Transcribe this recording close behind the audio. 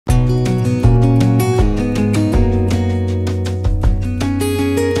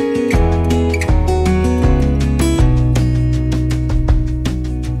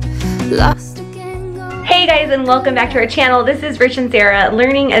and welcome back to our channel. This is Rich and Sarah,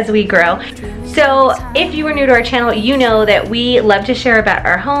 learning as we grow. So if you are new to our channel, you know that we love to share about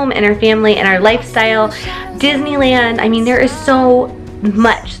our home and our family and our lifestyle. Disneyland, I mean, there is so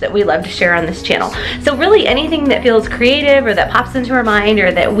much that we love to share on this channel. So really anything that feels creative or that pops into our mind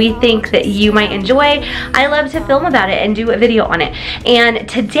or that we think that you might enjoy, I love to film about it and do a video on it. And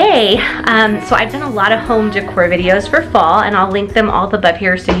today, so I've done a lot of home decor videos for fall, and I'll link them all up above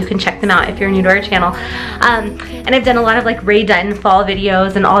here so you can check them out if you're new to our channel. And I've done a lot of like Ray Dunn fall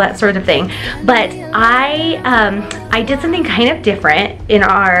videos and all that sort of thing. But I did something kind of different in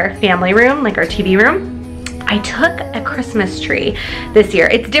our family room, like our TV room. I took a Christmas tree this year.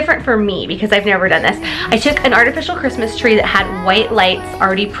 It's different for me because I've never done this. I took an artificial Christmas tree that had white lights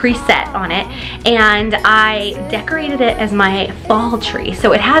already preset on it, and I decorated it as my fall tree.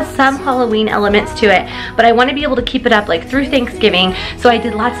 So it has some Halloween elements to it, but I want to be able to keep it up like through Thanksgiving. So I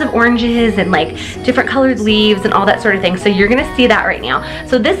did lots of oranges and like different colored leaves and all that sort of thing. So you're gonna see that right now.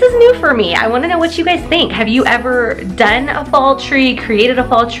 So this is new for me. I want to know what you guys think. Have you ever done a fall tree, created a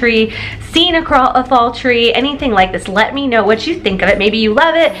fall tree, seen a fall tree, anything like this? Let me know what you think of it. Maybe you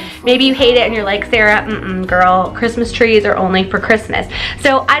love it, maybe you hate it, and you're like, Sarah, girl, Christmas trees are only for Christmas.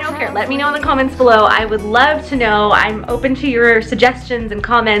 So I don't care. Let me know in the comments below. I would love to know. I'm open to your suggestions and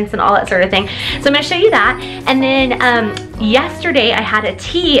comments and all that sort of thing. So I'm gonna show you that. And then yesterday I had a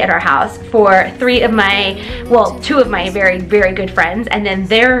tea at our house for two of my very, very good friends, and then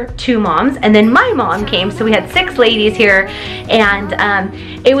their two moms, and then my mom came. So we had 6 ladies here, and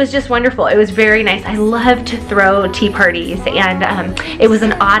it was just wonderful. It was very nice. I love to throw tea parties, and it was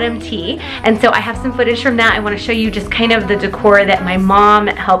an autumn tea, and so I have some footage from that. I want to show you just kind of the decor that my mom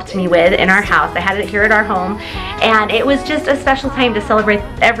helped me with in our house. I had it here at our home, and it was just a special time to celebrate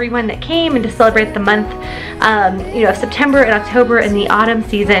everyone that came and to celebrate the month you know, September and October and the autumn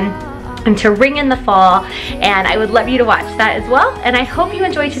season, and to ring in the fall. And I would love you to watch that as well. And I hope you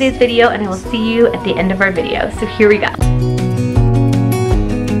enjoyed today's video, and I will see you at the end of our video. So here we go.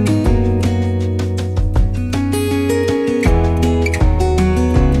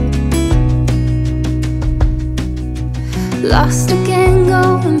 Lost again,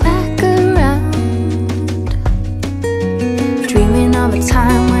 going back around, dreaming of a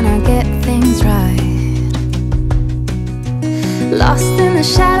time when I get things right. Lost in the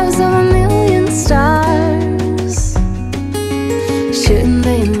shadows of a million stars. Shouldn't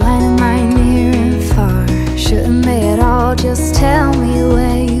they enlighten my near and far? Shouldn't they at all just tell me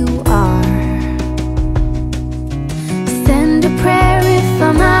where you are? Send a prayer if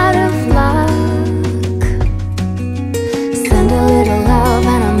I'm out of luck. Send a little love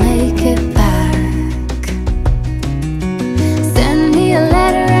and I'll make it back. Send me a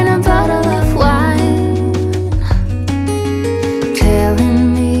letter and a bottle of wine,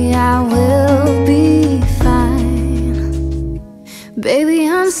 telling me I will be fine. Baby,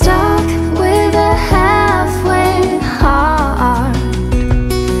 I'm stuck with a halfway heart.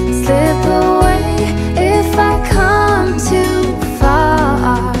 Slip away if I come too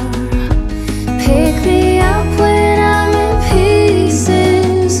far. Pick me up when I'm in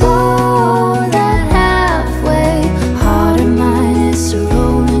pieces. Oh, that halfway heart of mine is a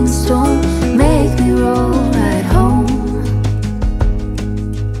rolling stone. Make me roll right home.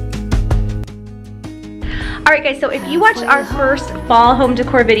 Alright guys, so if you watched our first fall home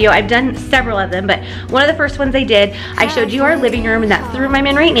decor video, I've done several of them, but one of the first ones I did, I showed you our living room, and that's the room I'm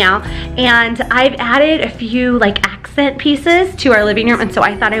in right now. And I've added a few like accent pieces to our living room, and so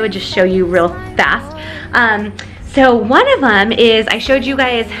I thought I would just show you real fast. So one of them is, I showed you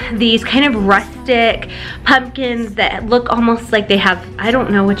guys these kind of rustic pumpkins that look almost like they have, I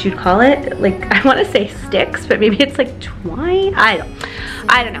don't know what you'd call it, like I want to say sticks, but maybe it's like twine. I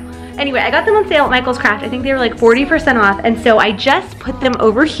don't know. Anyway, I got them on sale at Michael's Craft. I think they were like 40% off, and so I just put them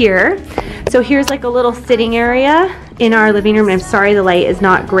over here. So here's like a little sitting area in our living room, and I'm sorry the light is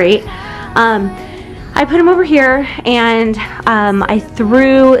not great. I put them over here, and I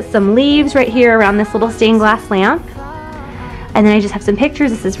threw some leaves right here around this little stained glass lamp. And then I just have some pictures.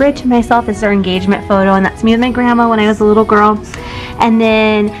 This is Rich and myself. This is our engagement photo, and that's me with my grandma when I was a little girl. And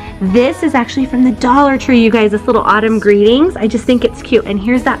then this is actually from the Dollar Tree, you guys, this little autumn greetings. I just think it's cute. And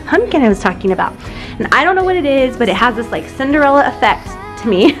here's that pumpkin I was talking about. And I don't know what it is, but it has this like Cinderella effect to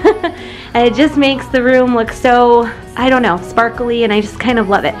me. And it just makes the room look so, I don't know, sparkly, and I just kind of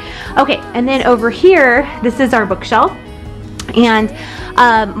love it. Okay, and then over here, this is our bookshelf. And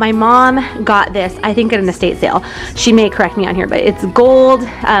my mom got this, I think, at an estate sale. She may correct me on here, but it's gold.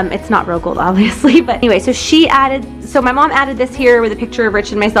 It's not real gold, obviously, but anyway, so my mom added this here with a picture of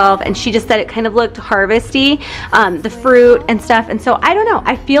Rich and myself, and she just said it kind of looked harvesty, the fruit and stuff. And so I don't know,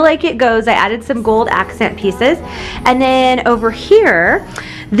 I feel like it goes. I added some gold accent pieces. And then over here,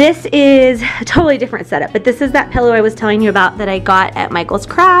 this is a totally different setup, but this is that pillow I was telling you about that I got at Michael's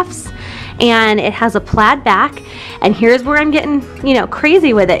Crafts. And it has a plaid back, and here's where I'm getting, you know,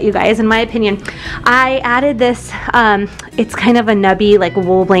 crazy with it, you guys, in my opinion. I added this, it's kind of a nubby, like,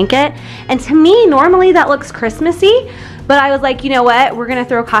 wool blanket, and to me, normally that looks Christmassy, but I was like, you know what, we're gonna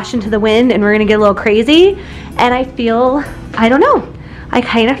throw caution to the wind, and we're gonna get a little crazy, and I feel, I don't know, I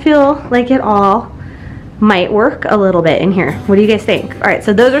kind of feel like it all might work a little bit in here. What do you guys think? All right,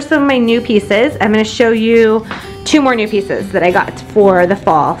 so those are some of my new pieces. I'm gonna show you 2 more new pieces that I got for the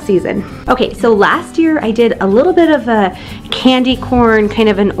fall season. Okay, so last year I did a little bit of a candy corn, kind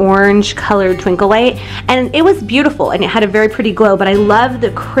of an orange colored twinkle light, and it was beautiful and it had a very pretty glow, but I love the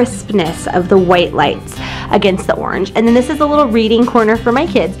crispness of the white lights against the orange. And then this is a little reading corner for my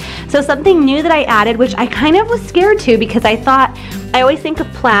kids. So something new that I added, which I kind of was scared to because I thought, I always think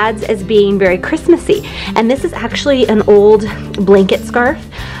of plaids as being very Christmassy, and this is actually an old blanket scarf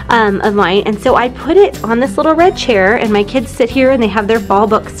of mine, and so I put it on this little red chair, and my kids sit here and they have their fall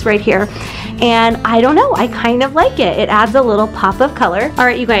books right here, and I don't know, I kind of like it. It adds a little pop of color. All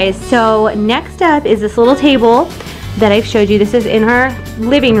right, you guys, so next up is this little table that I've showed you. This is in our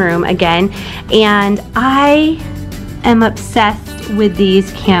living room again, and I am obsessed with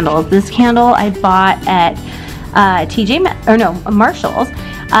these candles. This candle I bought at Marshall's,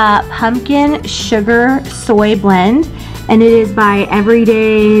 pumpkin sugar soy blend, and it is by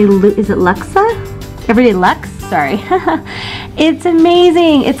Everyday Lux, sorry. It's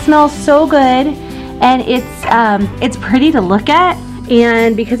amazing. It smells so good, and it's pretty to look at,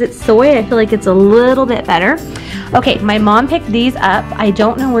 and because it's soy, I feel like it's a little bit better. Okay, my mom picked these up. I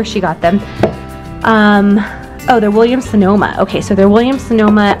don't know where she got them. Oh, they're Williams-Sonoma. Okay, so they're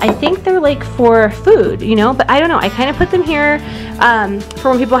Williams-Sonoma. I think they're like for food, you know, but I don't know. I kind of put them here for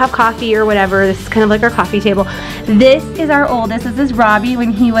when people have coffee or whatever. This is kind of like our coffee table. This is our oldest. This is Robbie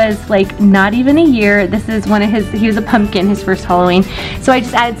when he was like not even a year. This is one of he was a pumpkin, his first Halloween. So I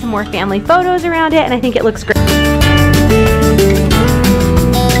just added some more family photos around it, and I think it looks great.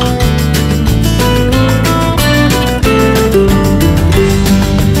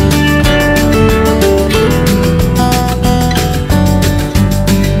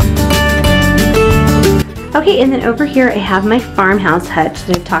 Okay, and then over here I have my farmhouse hutch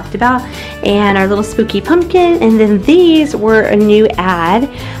that I've talked about, and our little spooky pumpkin, and then these were a new ad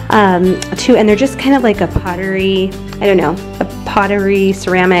and they're just kind of like a pottery, I don't know, a pottery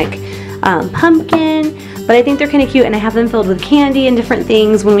ceramic pumpkin, but I think they're kind of cute, and I have them filled with candy and different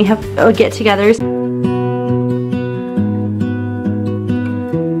things when we have get-togethers.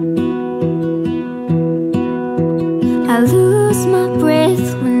 I lose my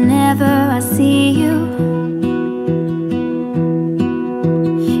breath whenever I see you.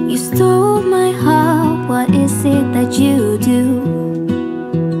 You stole my heart, what is it that you do?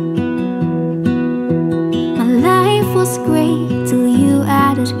 My life was great till you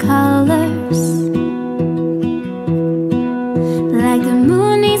added colors. Like the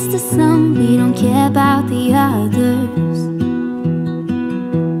moon needs the sun, we don't care about the others.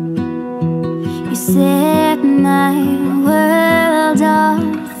 You set my world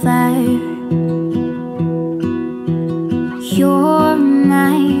on fire. You're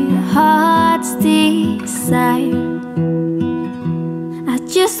my heart's desire. I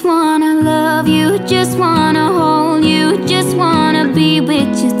just wanna love you, just wanna hold you, just wanna be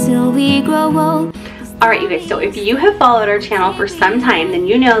with you till we grow old. Alright, you guys, so if you have followed our channel for some time, then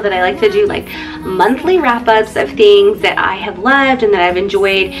you know that I like to do like monthly wrap-ups of things that I have loved and that I've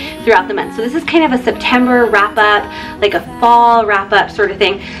enjoyed throughout the month. So this is kind of a September wrap-up, like a fall wrap-up sort of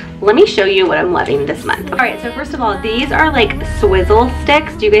thing. Let me show you what I'm loving this month. Alright, so first of all, these are like swizzle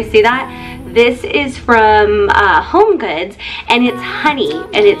sticks. Do you guys see that? This is from Home Goods, and it's honey,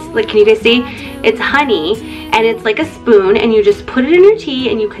 and it's like, can you guys see? It's honey, and it's like a spoon, and you just put it in your tea,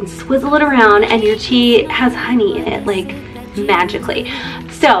 and you can swizzle it around, and your tea has honey in it, like magically.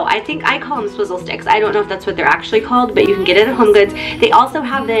 So I think I call them swizzle sticks. I don't know if that's what they're actually called, but you can get it at Home Goods. They also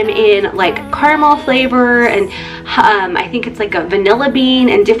have them in like caramel flavor, and I think it's like a vanilla bean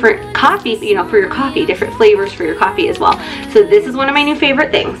and different coffee, you know, for your coffee, different flavors for your coffee as well. So this is one of my new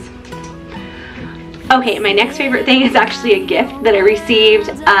favorite things. Okay, my next favorite thing is actually a gift that I received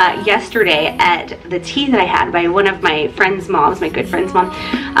yesterday at the tea that I had by one of my friend's moms, my good friend's mom,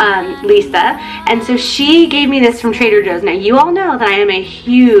 Lisa. And so she gave me this from Trader Joe's. Now you all know that I am a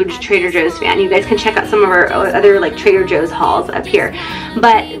huge Trader Joe's fan. You guys can check out some of our other like Trader Joe's hauls up here.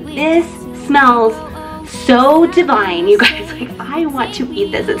 But this smells so divine, you guys. Like, I want to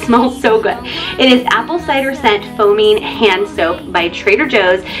eat this. It smells so good. It is apple cider scent foaming hand soap by Trader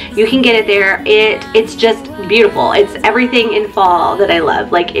Joe's. You can get it there. It's just beautiful. It's everything in fall that I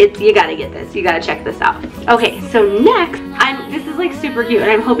love. Like, you gotta get this. You gotta check this out. Okay, so next, this is like super cute, and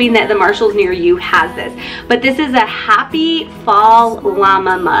I'm hoping that the Marshalls near you has this. But this is a Happy Fall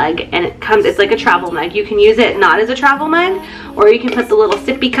Llama mug, and it's like a travel mug. You can use it not as a travel mug, or you can put the little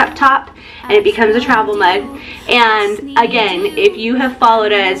sippy cup top and it becomes a travel mug. And again, if you have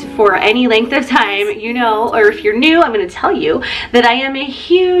followed us for any length of time, you know, or if you're new, I'm going to tell you that I am a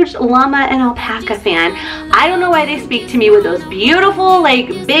huge llama and alpaca fan. I don't know why they speak to me with those beautiful, like,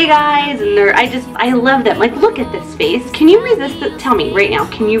 big eyes, and I love them. Like, look at this face. Can you resist it? Tell me right now,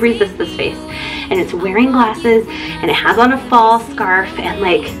 can you resist this face? And it's wearing glasses, and it has on a fall scarf, and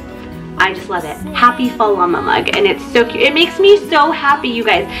like, I just love it. Happy Fall Llama mug, and it's so cute. It makes me so happy, you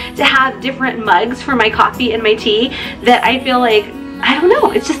guys, to have different mugs for my coffee and my tea that I feel like, I don't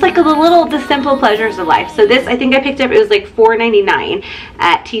know, it's just like the simple pleasures of life. So this, I think I picked up, it was like $4.99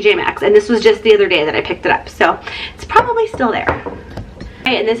 at TJ Maxx, and this was just the other day that I picked it up. So it's probably still there.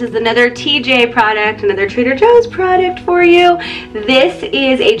 Right, and this is another TJ product, another Trader Joe's product for you. This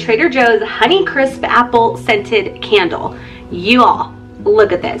is a Trader Joe's Honey Crisp Apple Scented Candle. You all,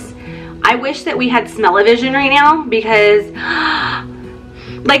 look at this. I wish that we had smell-o-vision right now, because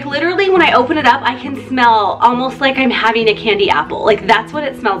like literally when I open it up, I can smell almost like I'm having a candy apple. Like, that's what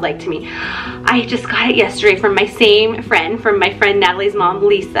it smells like to me. I just got it yesterday from my same friend, from my friend Natalie's mom,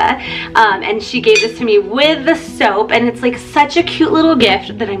 Lisa, and she gave this to me with the soap, and it's like such a cute little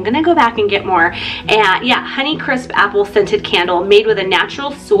gift that I'm gonna go back and get more. And yeah, Honey Crisp Apple Scented Candle made with a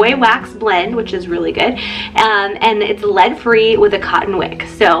natural soy wax blend, which is really good, and it's lead-free with a cotton wick.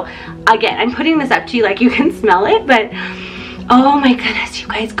 So again, I'm putting this up to you like you can smell it, but oh my goodness, you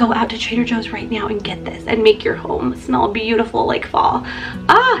guys, go out to Trader Joe's right now and get this and make your home smell beautiful like fall.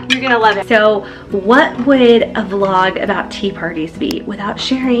 Ah, you're gonna love it. So what would a vlog about tea parties be without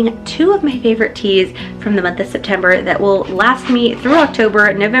sharing two of my favorite teas from the month of September that will last me through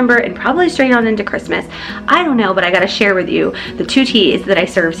October, November, and probably straight on into Christmas. I don't know, but I gotta share with you the two teas that I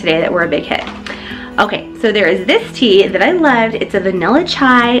served today that were a big hit. Okay, so there is this tea that I loved. It's a vanilla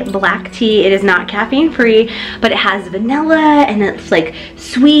chai black tea. It is not caffeine free, but it has vanilla, and it's like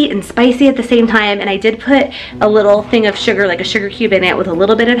sweet and spicy at the same time. And I did put a little thing of sugar, like a sugar cube in it, with a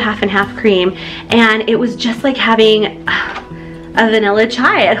little bit of half and half cream. And it was just like having a vanilla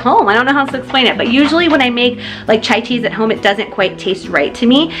chai at home. I don't know how to explain it, but usually when I make like chai teas at home, it doesn't quite taste right to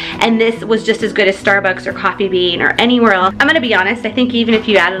me, and this was just as good as Starbucks or Coffee Bean or anywhere else. I'm gonna be honest, I think even if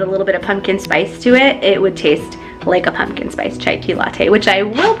you added a little bit of pumpkin spice to it, it would taste like a pumpkin spice chai tea latte, which I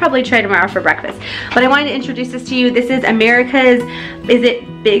will probably try tomorrow for breakfast. But I wanted to introduce this to you. This is America's, is it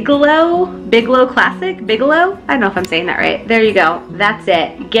Bigelow Classic? Bigelow? I don't know if I'm saying that right. There you go. That's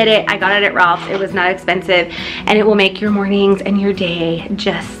it. Get it. I got it at Ralph's. It was not expensive, and it will make your mornings and your day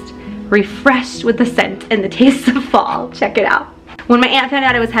just refreshed with the scent and the taste of fall. Check it out. When my aunt found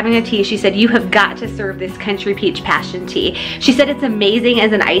out I was having a tea, she said, you have got to serve this Country Peach Passion Tea. She said it's amazing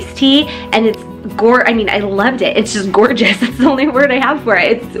as an iced tea, and it's I mean, I loved it. It's just gorgeous. That's the only word I have for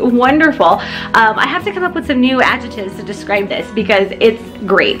it. It's wonderful. I have to come up with some new adjectives to describe this because it's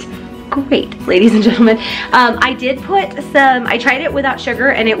great. Great, ladies and gentlemen. I did put some, I tried it without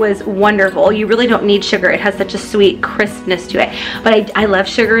sugar, and it was wonderful. You really don't need sugar. It has such a sweet crispness to it. But I love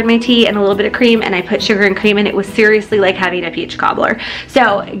sugar in my tea and a little bit of cream, and I put sugar and cream, and it was seriously like having a peach cobbler.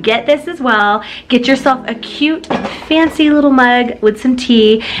 So get this as well. Get yourself a cute, fancy little mug with some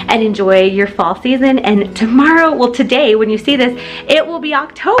tea and enjoy your fall season. And tomorrow, well today, when you see this, it will be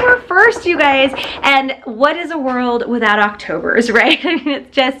October 1st, you guys. And what is a world without Octobers, right? I mean,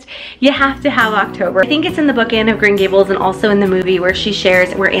 it's just, you have to have October. I think it's in the book Anne of Green Gables, and also in the movie where she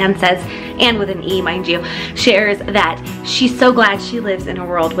shares, where Anne says, Anne with an E, mind you, shares that she's so glad she lives in a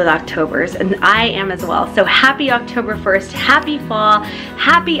world with Octobers, and I am as well. So happy October 1st, happy fall,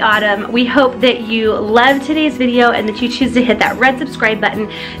 happy autumn. We hope that you loved today's video and that you choose to hit that red subscribe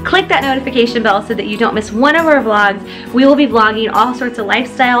button, click that notification bell so that you don't miss one of our vlogs. We will be vlogging all sorts of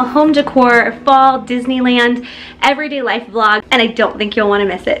lifestyle, home decor, fall, Disneyland, everyday life vlog, and I don't think you'll want to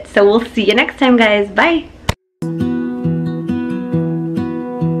miss it. So we'll see you next time, guys. Bye.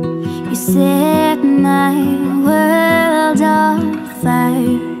 You said night